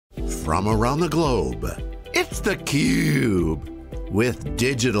from around the globe. It's theCUBE, with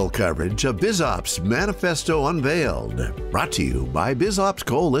digital coverage of BizOps Manifesto Unveiled, brought to you by BizOps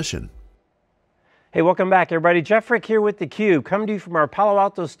Coalition. Hey, welcome back everybody. Jeff Frick here with theCUBE, coming to you from our Palo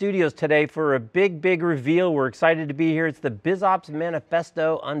Alto studios today for a big reveal. We're excited to be here. It's the BizOps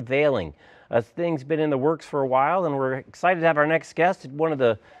Manifesto Unveiling. This thing's been in the works for a while, and we're excited to have our next guest, one of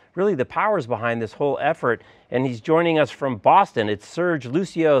the really the powers behind this whole effort, and he's joining us from Boston. It's Serge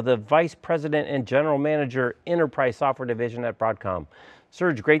Lucio, the Vice President and General Manager, Enterprise Software Division at Broadcom.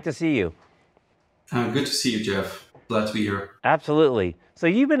 Serge, great to see you. Good to see you, Jeff. Glad to be here. Absolutely. So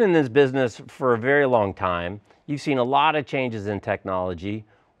you've been in this business for a very long time. You've seen a lot of changes in technology.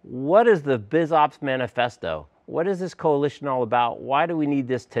 What is the BizOps Manifesto? What is this coalition all about? Why do we need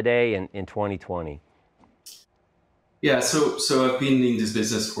this today in 2020? Yeah, so I've been in this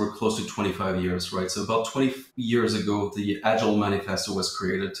business for close to 25 years, right? So about 20 years ago, the Agile Manifesto was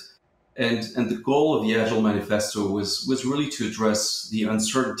created. And the goal of the Agile Manifesto was really to address the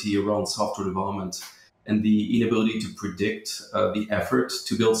uncertainty around software development and the inability to predict the effort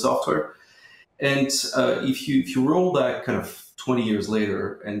to build software. And if you roll back kind of 20 years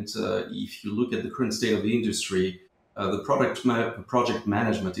later, and if you look at the current state of the industry, the Project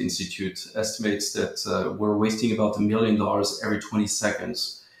Management Institute estimates that we're wasting about $1 million every 20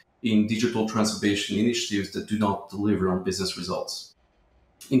 seconds in digital transformation initiatives that do not deliver on business results.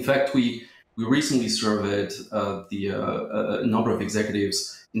 In fact, we recently surveyed a number of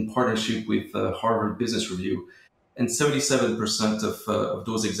executives in partnership with Harvard Business Review, and 77% of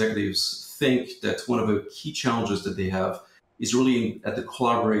those executives think that one of the key challenges that they have is really at the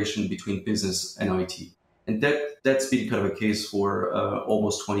collaboration between business and IT. And that's been kind of a case for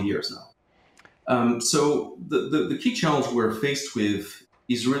almost 20 years now. So the key challenge we're faced with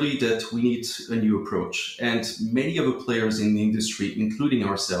is really that we need a new approach. And many of the players in the industry, including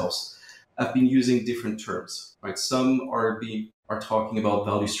ourselves, have been using different terms, right? Some are talking about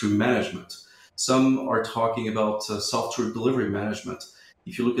value stream management. Some are talking about software delivery management.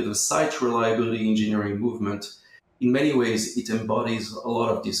 If you look at the site reliability engineering movement, in many ways, it embodies a lot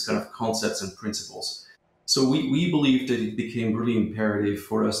of these kind of concepts and principles. So we believe that it became really imperative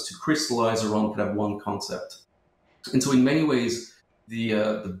for us to crystallize around kind of one concept. And so in many ways, the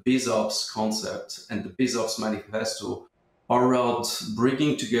BizOps concept and the BizOps Manifesto are about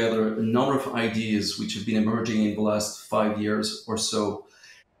bringing together a number of ideas which have been emerging in the last 5 years or so,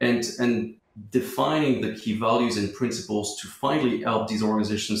 and defining the key values and principles to finally help these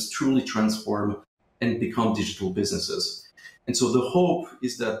organizations truly transform and become digital businesses. And so the hope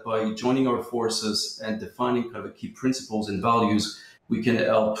is that by joining our forces and defining kind of the key principles and values, we can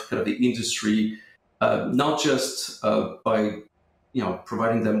help kind of the industry, not just by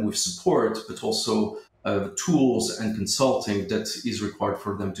providing them with support, but also the tools and consulting that is required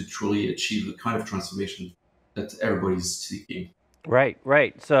for them to truly achieve the kind of transformation that everybody's seeking.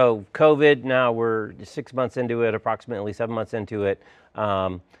 Right. So COVID, now we're 6 months into it, approximately 7 months into it.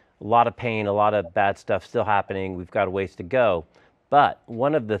 A lot of pain, a lot of bad stuff still happening. We've got a ways to go. But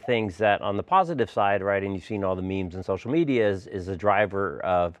one of the things that on the positive side, right, and you've seen all the memes and social media, is a driver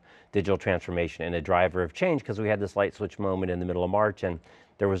of digital transformation and a driver of change, because we had this light switch moment in the middle of March and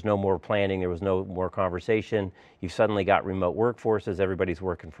there was no more planning, there was no more conversation. You've suddenly got remote workforces, everybody's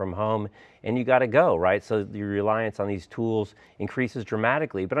working from home, and you got to go, right? So your reliance on these tools increases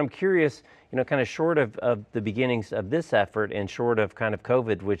dramatically. But I'm curious, kind of short of the beginnings of this effort and short of kind of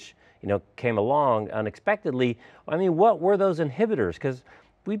COVID, which came along unexpectedly, I mean, what were those inhibitors? Because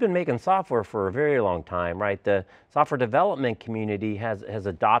we've been making software for a very long time, right? The software development community has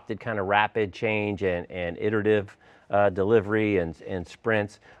adopted kind of rapid change and iterative delivery and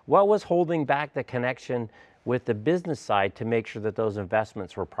sprints. What was holding back the connection with the business side to make sure that those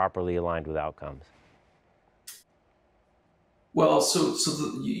investments were properly aligned with outcomes? Well,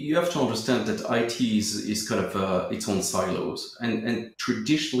 you have to understand that IT is kind of its own silos, and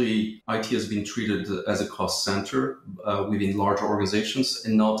traditionally IT has been treated as a cost center within large organizations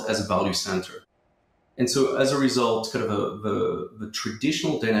and not as a value center. And so as a result, kind of the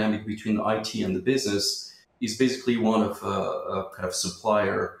traditional dynamic between IT and the business is basically one of a kind of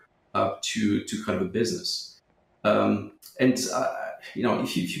supplier to kind of a business.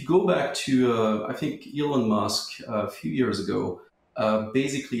 If you go back to, I think Elon Musk a few years ago,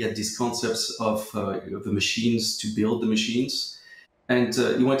 basically had these concepts of the machines to build the machines. And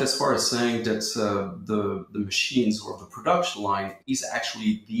he went as far as saying that the machines or the production line is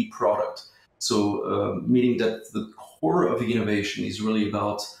actually the product. So meaning that the core of the innovation is really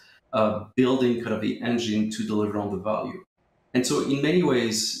about building kind of the engine to deliver on the value. And so in many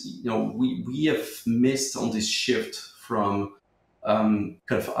ways, we have missed on this shift from kind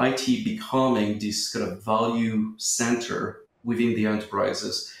of IT becoming this kind of value center within the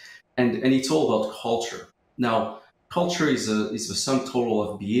enterprises. And it's all about culture. Now, culture is the sum total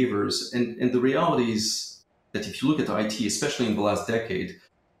of behaviors. And the reality is that if you look at IT, especially in the last decade,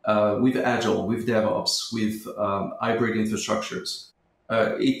 with Agile, with DevOps, with hybrid infrastructures,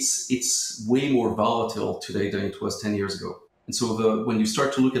 it's way more volatile today than it was 10 years ago. And so when you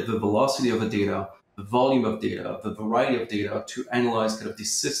start to look at the velocity of the data, the volume of data, the variety of data to analyze kind of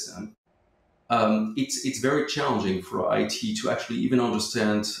this system, it's very challenging for IT to actually even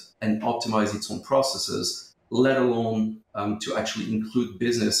understand and optimize its own processes, let alone to actually include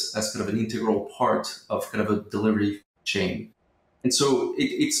business as kind of an integral part of kind of a delivery chain. And so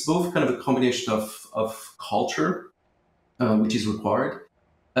it's both kind of a combination of culture, which is required,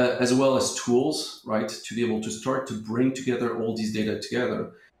 as well as tools, right, to be able to start to bring together all these data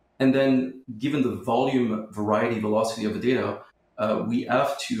together. And then given the volume, variety, velocity of the data, we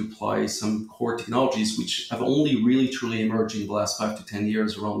have to apply some core technologies which have only really truly emerged in the last 5 to 10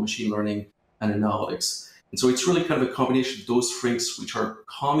 years around machine learning and analytics. And so it's really kind of a combination of those strengths which are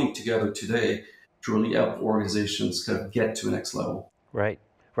coming together today to really help organizations kind of get to the next level. Right,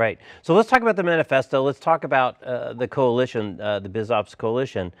 right. So let's talk about the manifesto. Let's talk about the coalition, the BizOps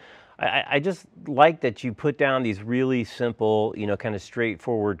Coalition. I just like that you put down these really simple, kind of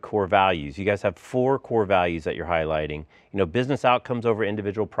straightforward core values. You guys have 4 core values that you're highlighting. Business outcomes over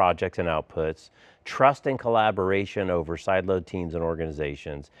individual projects and outputs, trust and collaboration over siloed teams and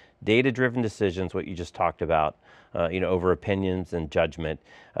organizations, data-driven decisions, what you just talked about, over opinions and judgment,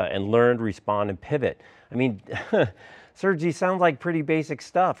 and learn, respond, and pivot. I mean, Serge, these sound like pretty basic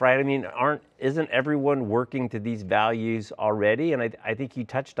stuff, right? I mean, isn't everyone working to these values already? And I think you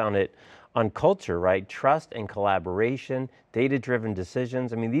touched on it on culture, right? Trust and collaboration, data-driven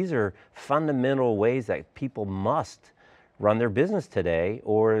decisions. I mean, these are fundamental ways that people must run their business today,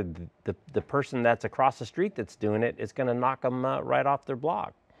 or the person that's across the street that's doing it is going to knock them right off their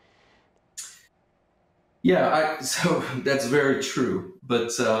block. Yeah, so that's very true.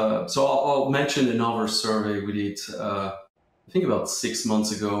 But so I'll mention another survey we did, I think about 6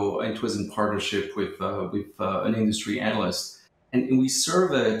 months ago, and it was in partnership with an industry analyst. And we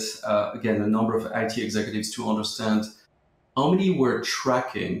surveyed, again, a number of IT executives to understand how many were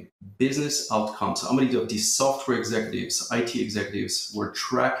tracking business outcomes, how many of these software executives, IT executives were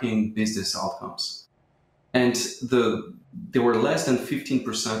tracking business outcomes. And there were less than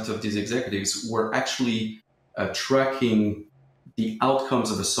 15% of these executives were actually tracking the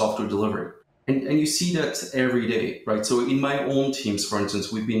outcomes of a software delivery. And you see that every day, right? So in my own teams, for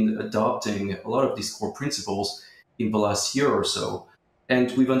instance, we've been adopting a lot of these core principles in the last year or so.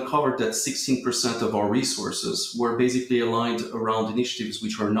 And we've uncovered that 16% of our resources were basically aligned around initiatives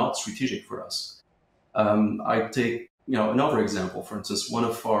which are not strategic for us. I take another example, for instance, one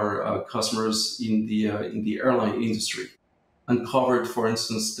of our customers in the airline industry uncovered, for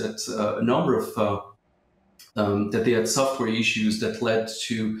instance, that a number of that they had software issues that led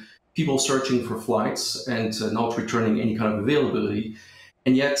to people searching for flights and not returning any kind of availability.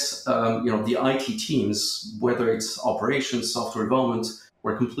 And yet, the IT teams, whether it's operations, software development,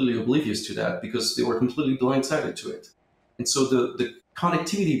 were completely oblivious to that because they were completely blindsided to it. And so the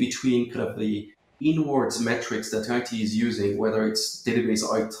connectivity between kind of the inwards metrics that IT is using, whether it's database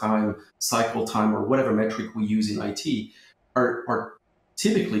time, cycle time, or whatever metric we use in IT, are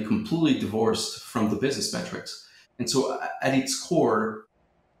typically completely divorced from the business metrics. And so at its core,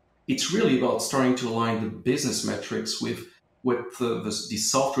 it's really about starting to align the business metrics with the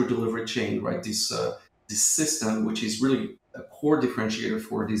software delivery chain, right? This system, which is really a core differentiator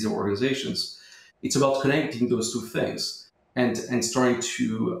for these organizations. It's about connecting those two things and starting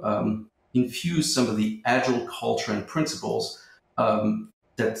to infuse some of the agile culture and principles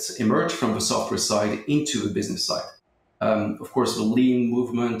that emerge from the software side into the business side. Of course, the lean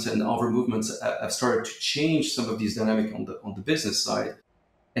movement and other movements have started to change some of these dynamics on the business side.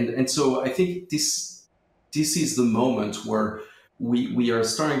 And so I think this is the moment where we are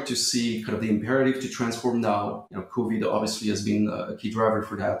starting to see kind of the imperative to transform now. COVID obviously has been a key driver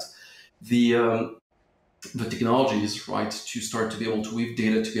for that. The technologies, right, to start to be able to weave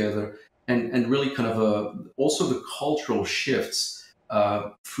data together and really kind of also the cultural shifts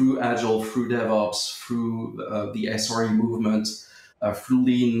through Agile, through DevOps, through the SRE movement, through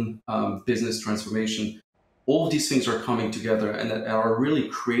lean business transformation. All of these things are coming together and are really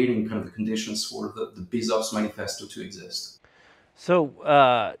creating kind of the conditions for the BizOps Manifesto to exist.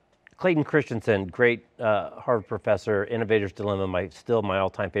 So Clayton Christensen, great Harvard professor, Innovator's Dilemma, still my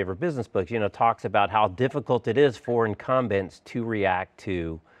all-time favorite business book, talks about how difficult it is for incumbents to react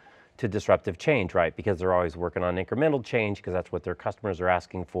to to disruptive change, right? Because they're always working on incremental change because that's what their customers are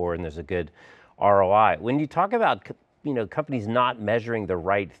asking for and there's a good ROI. When you talk about companies not measuring the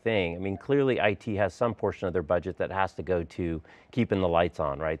right thing, I mean, clearly IT has some portion of their budget that has to go to keeping the lights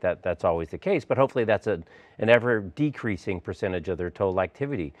on, right? That's always the case, but hopefully that's an ever decreasing percentage of their total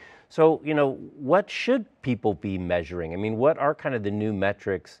activity. So, what should people be measuring? I mean, what are kind of the new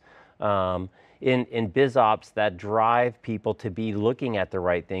metrics in BizOps that drive people to be looking at the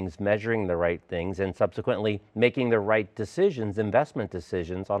right things, measuring the right things, and subsequently making the right decisions, investment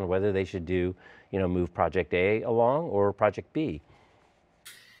decisions on whether they should do, move project A along or project B?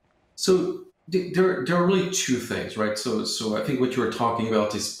 So there are really two things, right? So I think what you're talking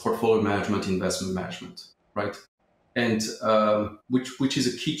about is portfolio management, investment management, right? And which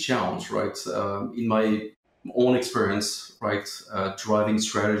is a key challenge, right? In my own experience, right, driving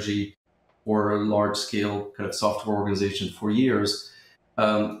strategy for a large-scale kind of software organization for years,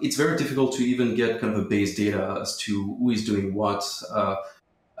 it's very difficult to even get kind of a base data as to who is doing what.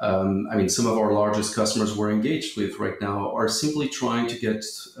 I mean, some of our largest customers we're engaged with right now are simply trying to get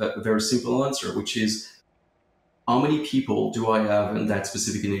a very simple answer, which is, how many people do I have in that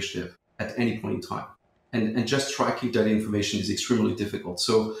specific initiative at any point in time? And just tracking that information is extremely difficult.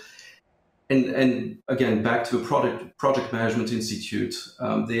 So, and again, back to the Project Management Institute,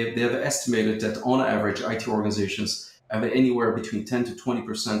 they have estimated that on average, IT organizations have anywhere between 10 to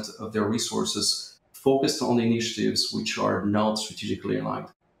 20% of their resources focused on initiatives which are not strategically aligned.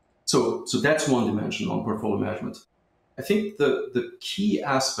 So that's one dimension on portfolio management. I think the key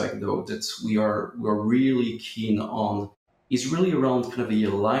aspect, though, that we're really keen on is really around kind of the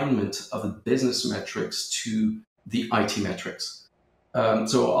alignment of the business metrics to the IT metrics.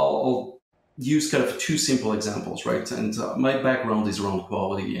 So I'll use kind of two simple examples, right? And my background is around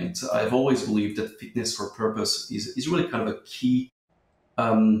quality, and I've always believed that fitness for purpose is really kind of a key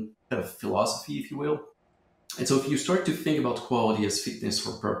kind of philosophy, if you will. And so if you start to think about quality as fitness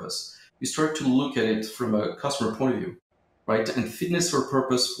for purpose, you start to look at it from a customer point of view, right? And fitness for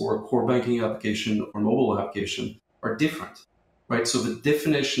purpose for a core banking application or mobile application are different, right? So the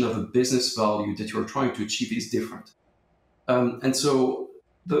definition of a business value that you're trying to achieve is different.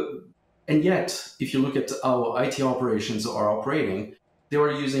 And yet, if you look at how IT operations are operating, they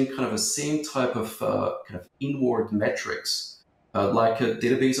are using kind of the same type of kind of inward metrics, like a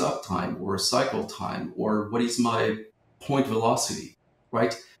database uptime or a cycle time, or what is my point velocity,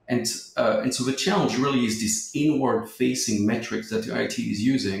 right? And so the challenge really is this inward-facing metrics that the IT is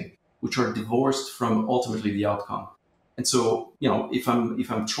using, which are divorced from ultimately the outcome. And so,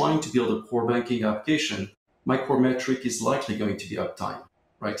 if I'm trying to build a core banking application, my core metric is likely going to be uptime,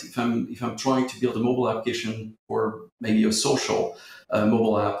 right? If I'm trying to build a mobile application or maybe a social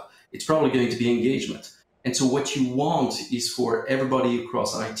mobile app, it's probably going to be engagement. And so what you want is for everybody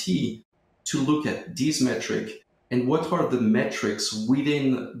across IT to look at this metric and what are the metrics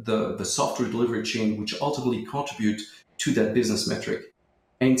within the software delivery chain which ultimately contribute to that business metric.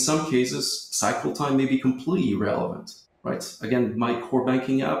 And in some cases, cycle time may be completely irrelevant, right? Again, my core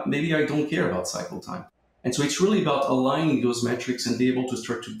banking app, maybe I don't care about cycle time. And so it's really about aligning those metrics and be able to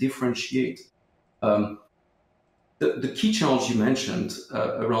start to differentiate. The key challenge you mentioned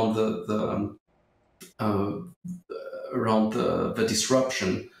around the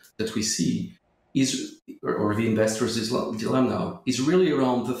disruption that we see is, or the investor's dilemma, is really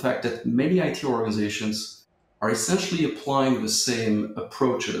around the fact that many IT organizations are essentially applying the same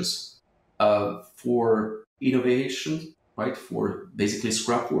approaches for innovation, right, for basically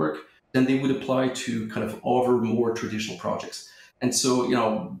scrap work, than they would apply to kind of other more traditional projects. And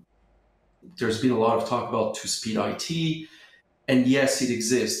so, there's been a lot of talk about two-speed IT, and yes, it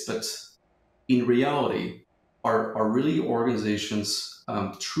exists, but in reality, are really organizations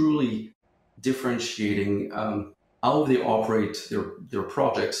truly differentiating how they operate their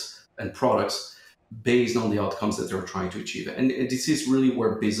projects and products based on the outcomes that they're trying to achieve? And this is really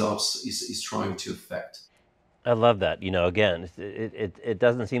where BizOps is trying to affect. I love that. Again, it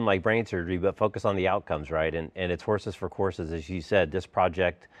doesn't seem like brain surgery, but focus on the outcomes, right? And it's horses for courses, as you said. This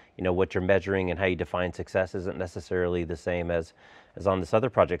project, what you're measuring and how you define success isn't necessarily the same as on this other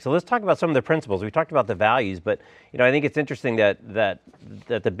project. So let's talk about some of the principles. We talked about the values, but I think it's interesting that the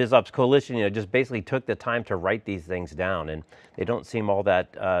BizOps Coalition, just basically took the time to write these things down, and they don't seem all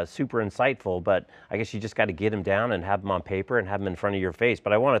that super insightful, but I guess you just got to get them down and have them on paper and have them in front of your face.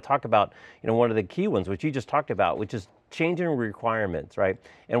 But I want to talk about, one of the key ones, which you just talked about, which is changing requirements, right?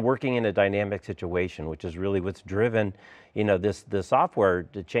 And working in a dynamic situation, which is really what's driven, the software,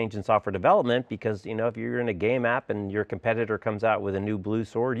 the change in software development, because, if you're in a game app and your competitor comes out with a new blue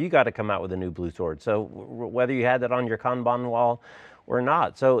sword, you got to come out with a new blue sword. So whether you had that on your Kanban wall or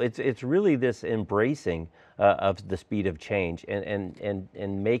not. So it's really this embracing of the speed of change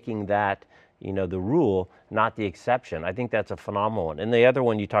and making that, you know, the rule, not the exception. I think that's a phenomenal one. And the other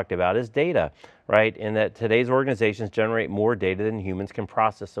one you talked about is data, right? And that today's organizations generate more data than humans can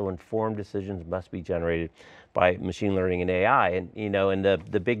process, so informed decisions must be generated by machine learning and AI. And, you know, and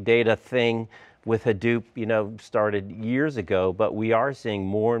the big data thing with Hadoop, you know, started years ago, but we are seeing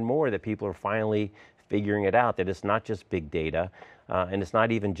more and more that people are finally figuring it out, that it's not just big data, and it's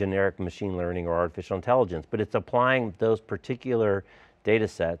not even generic machine learning or artificial intelligence, but it's applying those particular data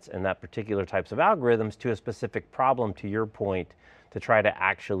sets and that particular types of algorithms to a specific problem, to your point, to try to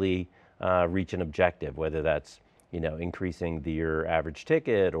actually reach an objective, whether that's, you know, increasing your average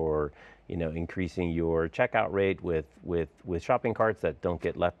ticket, or, you know, increasing your checkout rate with shopping carts that don't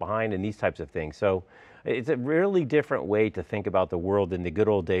get left behind, and these types of things. So it's a really different way to think about the world than the good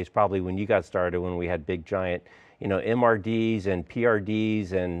old days, probably when you got started, when we had big giant, you know, MRDs and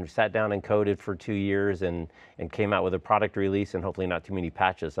PRDs, and sat down and coded for 2 years and came out with a product release, and hopefully not too many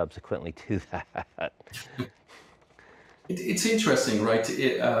patches subsequently to that. It's interesting, right?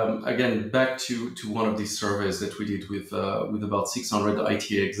 Again, back to one of these surveys that we did with about 600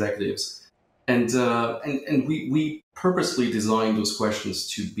 IT executives, and we purposely designed those questions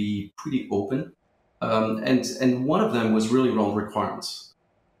to be pretty open, and one of them was really around requirements.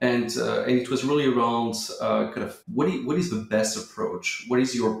 And it was really around kind of what is the best approach? What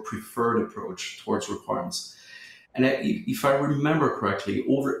is your preferred approach towards requirements? And if I remember correctly,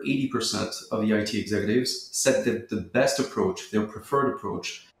 over 80% of the IT executives said that the best approach, their preferred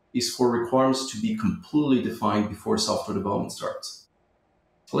approach, is for requirements to be completely defined before software development starts.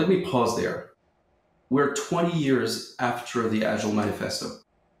 So let me pause there. We're 20 years after the Agile Manifesto,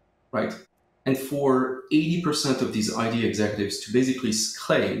 right? And for 80% of these IT executives to basically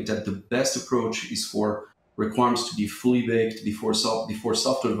claim that the best approach is for requirements to be fully baked before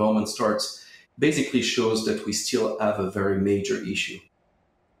software development starts, basically shows that we still have a very major issue.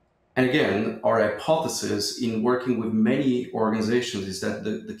 And again, our hypothesis in working with many organizations is that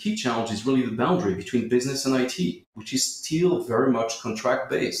the key challenge is really the boundary between business and IT, which is still very much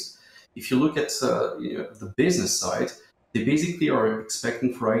contract-based. If you look at the business side, they basically are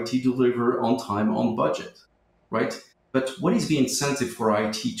expecting for IT to deliver on time, on budget, right? But what is the incentive for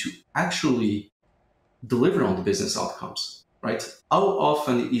IT to actually deliver on the business outcomes, right? How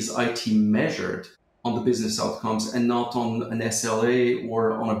often is IT measured on the business outcomes and not on an SLA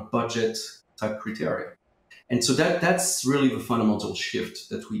or on a budget type criteria? And so that's really the fundamental shift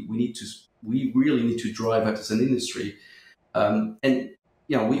that we really need to drive at as an industry. And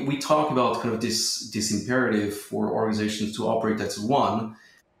you know, we talk about kind of this imperative for organizations to operate as one,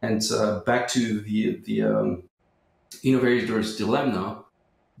 and back to the innovator's dilemma.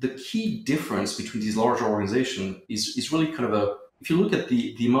 The key difference between these larger organizations is really kind of if you look at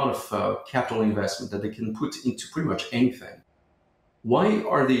the amount of capital investment that they can put into pretty much anything, why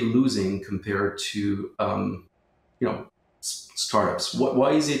are they losing compared to startups?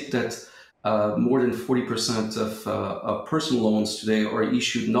 Why is it that more than 40% of personal loans today are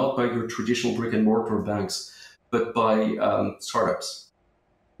issued not by your traditional brick and mortar banks, but by startups?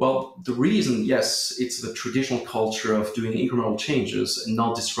 Well, the reason, yes, it's the traditional culture of doing incremental changes and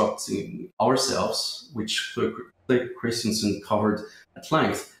not disrupting ourselves, which Clay Christensen covered at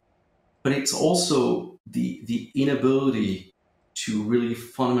length, but it's also the inability to really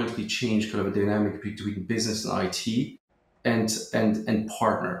fundamentally change kind of a dynamic between business and IT and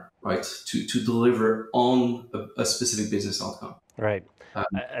partner, right, to deliver on a specific business outcome. Right.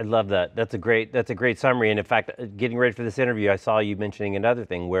 I love that. That's a great summary. And in fact, getting ready for this interview, I saw you mentioning another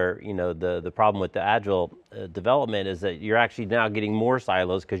thing where, you know, the problem with the Agile development is that you're actually now getting more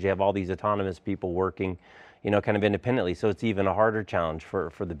silos because you have all these autonomous people working, you know, kind of independently. So it's even a harder challenge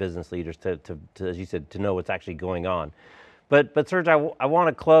for the business leaders to, as you said, to know what's actually going on. But Serge, I want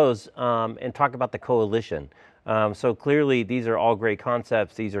to close and talk about the coalition. So clearly these are all great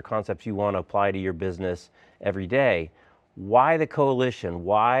concepts. These are concepts you want to apply to your business every day. Why the coalition?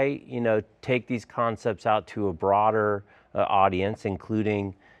 Why, you know, take these concepts out to a broader audience,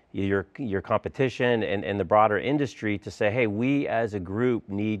 including your competition and the broader industry, to say, hey, we as a group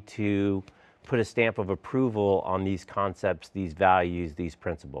need to put a stamp of approval on these concepts, these values, these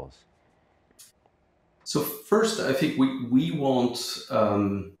principles? So first, I think we want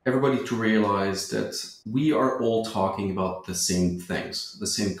everybody to realize that we are all talking about the same things, the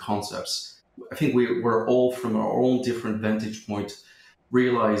same concepts. I think we're all, from our own different vantage point,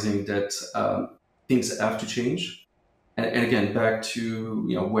 realizing that things have to change. And again, back to,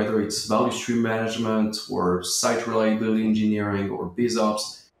 you know, whether it's value stream management or site reliability engineering or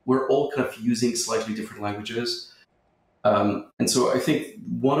BizOps, we're all kind of using slightly different languages. And so I think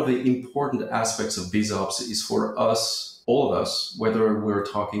one of the important aspects of BizOps is for us, all of us, whether we're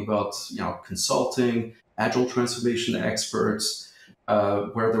talking about consulting, agile transformation experts,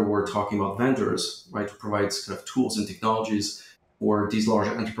 whether we're talking about vendors, right, to provide kind of tools and technologies for these large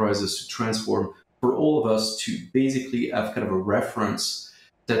enterprises to transform, for all of us to basically have kind of a reference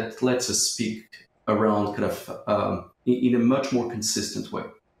that lets us speak around kind of in a much more consistent way.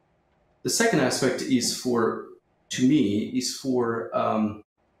 The second aspect is for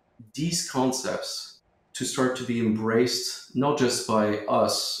these concepts to start to be embraced, not just by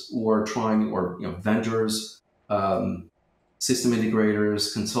us or vendors, system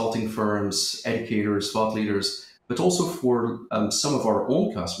integrators, consulting firms, educators, thought leaders, but also for some of our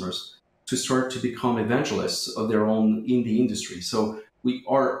own customers to start to become evangelists of their own in the industry. So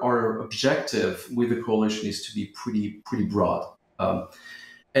our objective with the coalition is to be pretty broad.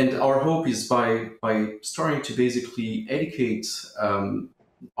 And our hope is by starting to basically educate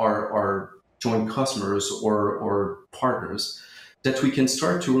our joint customers or partners, that we can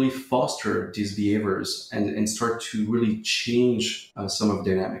start to really foster these behaviors and start to really change some of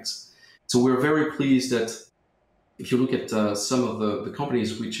the dynamics. So we're very pleased that if you look at some of the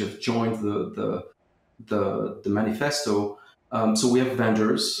companies which have joined the manifesto, so we have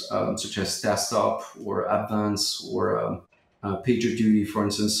vendors such as Desktop or Advance or PagerDuty, for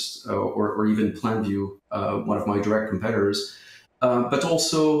instance, or even PlanView, one of my direct competitors, but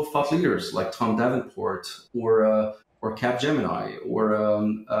also thought leaders like Tom Davenport or Capgemini, or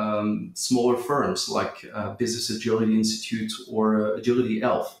smaller firms like Business Agility Institute or Agility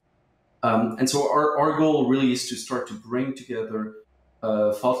Elf. And so our goal really is to start to bring together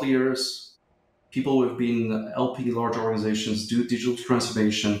thought leaders, people who have been helping large organizations do digital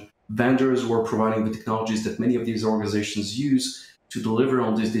transformation, vendors who are providing the technologies that many of these organizations use to deliver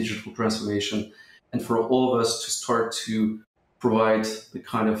on this digital transformation, and for all of us to start to provide the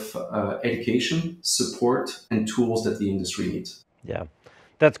kind of education, support, and tools that the industry needs. Yeah,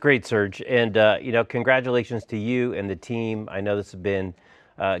 that's great, Serge. And congratulations to you and the team. I know this has been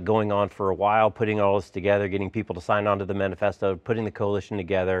going on for a while, putting all this together, getting people to sign on to the manifesto, putting the coalition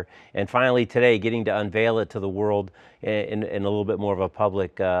together, and finally today getting to unveil it to the world in a little bit more of a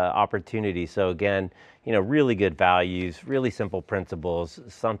public opportunity. So again, really good values, really simple principles,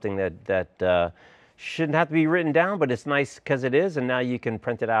 something that shouldn't have to be written down, but it's nice because it is, and now you can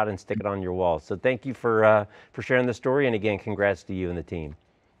print it out and stick it on your wall. So thank you for sharing the story, and again, congrats to you and the team.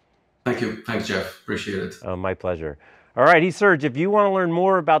 Thank you. Thanks, Jeff. Appreciate it. Oh, my pleasure. All right, he's Serge. If you want to learn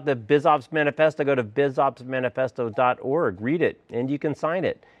more about the BizOps Manifesto, go to bizopsmanifesto.org, read it, and you can sign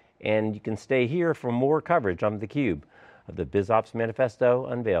it. And you can stay here for more coverage on theCUBE of the BizOps Manifesto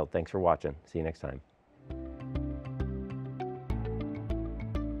Unveiled. Thanks for watching. See you next time.